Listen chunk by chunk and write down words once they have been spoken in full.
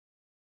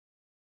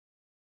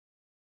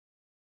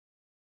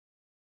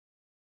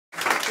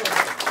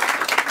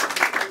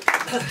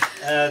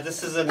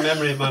This is a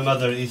memory of my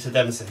mother,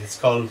 Dempsey. It's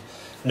called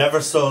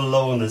Never So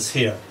Alone As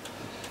Here.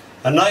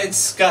 A night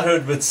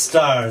scattered with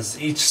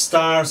stars, each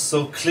star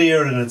so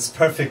clear in its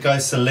perfect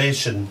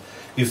isolation.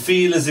 You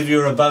feel as if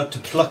you're about to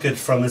pluck it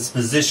from its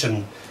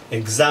position,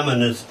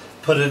 examine it,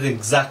 put it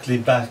exactly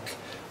back.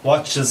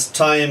 Watch as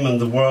time and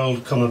the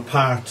world come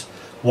apart.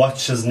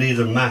 Watch as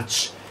neither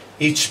match.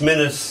 Each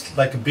minute,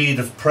 like a bead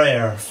of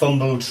prayer,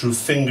 fumbled through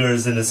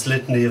fingers in its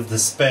litany of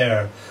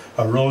despair,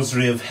 a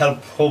rosary of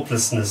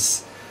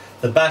hopelessness.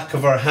 The back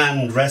of her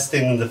hand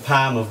resting in the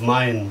palm of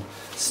mine.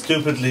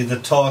 Stupidly the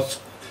thought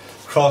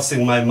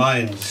crossing my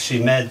mind,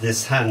 she made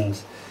this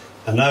hand.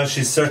 And now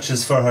she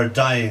searches for her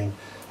dying,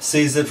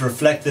 sees it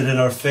reflected in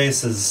our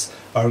faces,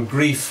 our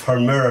grief her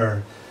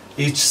mirror,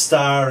 each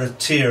star a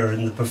tear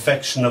in the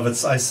perfection of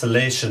its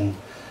isolation.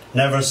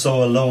 Never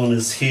so alone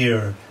as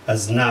here,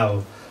 as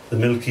now, the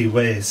Milky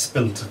Way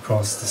spilt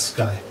across the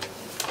sky.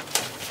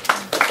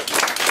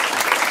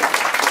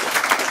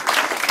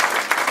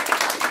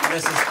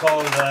 This is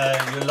called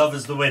Your Love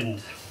is the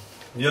Wind.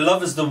 Your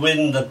love is the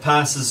wind that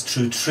passes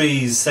through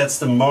trees, sets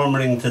them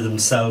murmuring to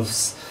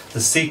themselves. The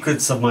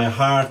secrets of my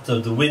heart are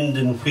the wind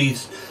in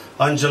wheat,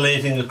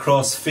 undulating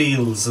across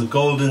fields, a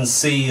golden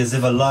sea as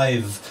if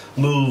alive,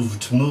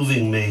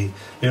 moving me.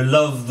 Your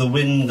love, the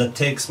wind that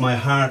takes my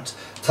heart,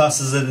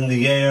 tosses it in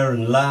the air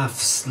and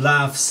laughs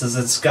as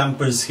it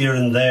scampers here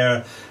and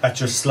there at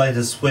your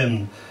slightest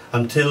whim,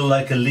 until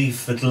like a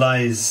leaf it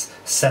lies,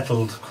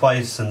 settled,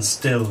 quiet and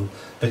still,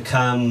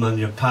 becalm on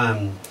your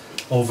palm,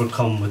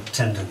 overcome with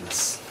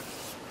tenderness.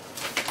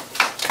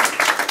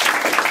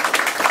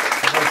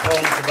 Another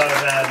poem's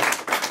about,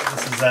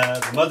 this is the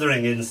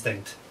mothering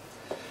instinct.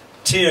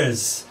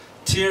 Tears,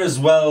 tears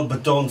well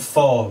but don't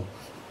fall.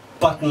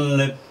 Bottom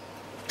lip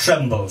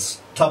trembles,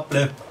 top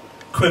lip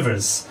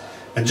quivers.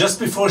 And just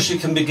before she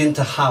can begin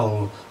to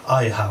howl.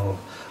 I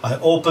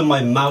open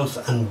my mouth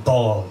and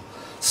bawl.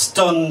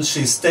 Stunned,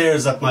 she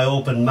stares at my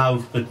open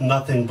mouth with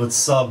nothing but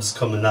sobs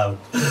coming out.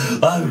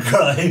 I'm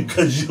crying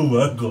because you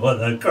were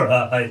gonna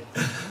cry.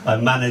 I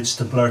managed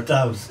to blurt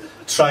out,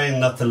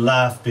 trying not to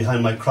laugh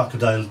behind my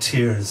crocodile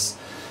tears.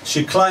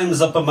 She climbs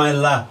up on my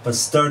lap, a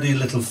sturdy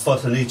little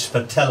foot on each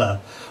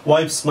patella,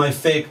 wipes my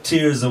fake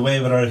tears away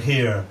with her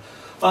hair.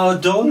 Oh,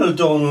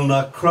 Donall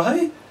not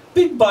cry.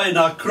 Big boy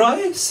not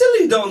cry.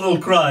 Silly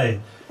Donall cry.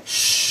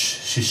 Shh,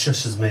 she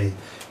shushes me,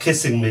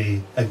 kissing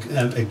me, a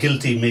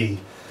guilty me,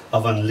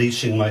 of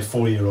unleashing my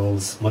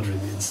 4-year-old's mothering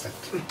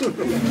instinct.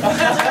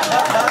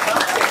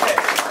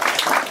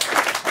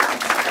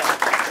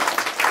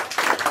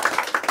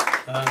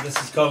 This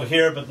is called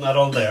Here But Not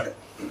All There.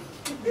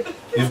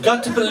 You've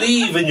got to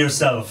believe in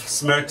yourself,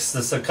 smirks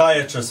the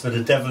psychiatrist with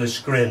a devilish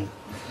grin.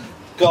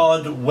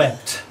 God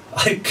wept.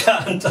 I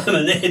can't, I'm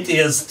an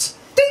atheist.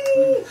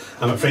 Ding!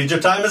 I'm afraid your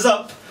time is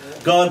up.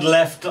 God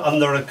left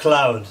under a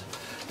cloud.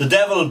 The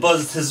devil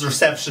buzzed his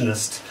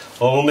receptionist.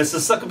 Oh,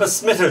 Mrs. Succubus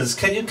Smithers,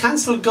 can you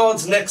cancel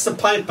God's next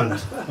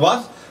appointment?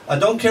 What? I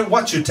don't care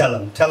what you tell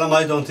him. Tell him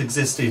I don't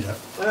exist either.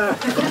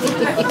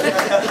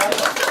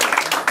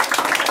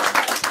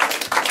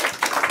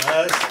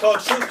 It's called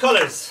True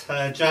Colours.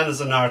 Jan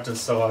is an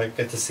artist, so I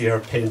get to see her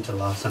paint a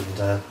lot, and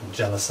I'm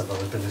jealous of her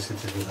ability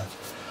to do that.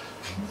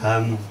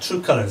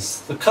 True Colours.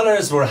 The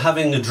colours were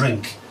having a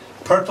drink.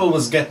 Purple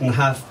was getting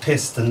half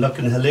pissed and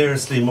looking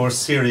hilariously more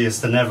serious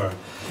than ever.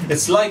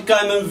 It's like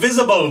I'm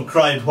invisible,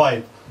 cried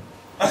White.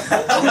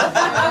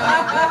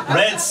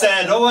 Red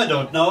said, oh, I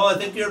don't know, I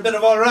think you're a bit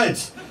of all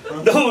right.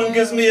 No one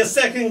gives me a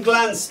second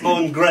glance,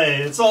 moaned Grey.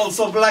 It's all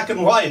so black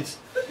and white.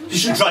 You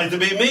should try to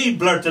be me,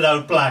 blurted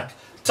out Black.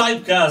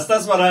 Typecast,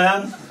 that's what I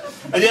am.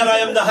 And yet I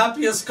am the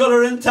happiest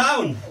colour in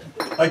town.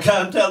 I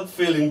can't help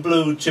feeling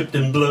blue, chipped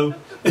in blue.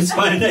 It's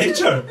my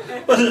nature.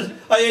 But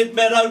I ain't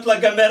made out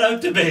like I'm made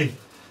out to be.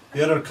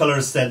 The other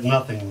colours said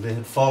nothing. They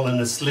had fallen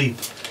asleep.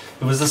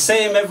 It was the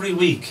same every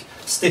week.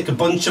 Stick a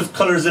bunch of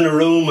colours in a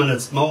room and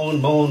it's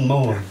moan, moan,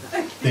 moan.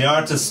 The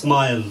artist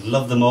smiled,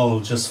 loved them all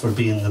just for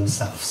being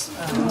themselves.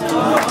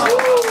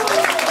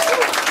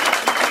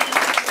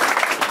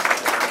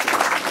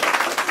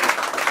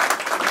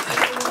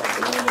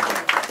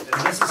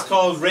 And this is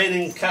called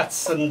Raining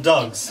Cats and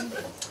Dogs.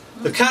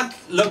 The cat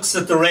looks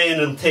at the rain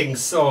and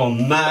thinks, oh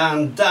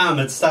man, damn,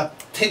 it's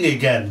that thing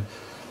again.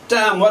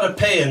 Damn, what a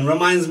pain,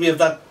 reminds me of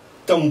that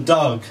dumb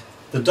dog.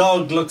 The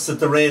dog looks at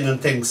the rain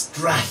and thinks,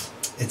 drat,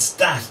 it's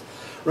that.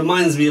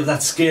 Reminds me of that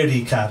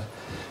scaredy cat.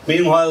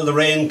 Meanwhile, the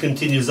rain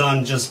continues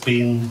on just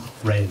being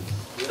rain.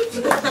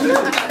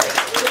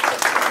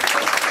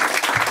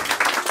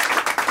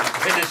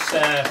 Finish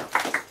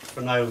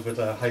for now with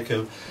a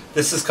haiku.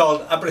 This is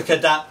called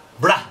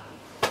Abracadabra.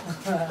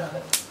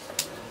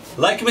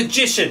 Like a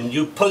magician,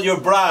 you pull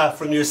your bra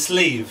from your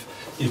sleeve.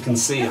 You can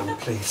see I'm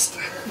pleased.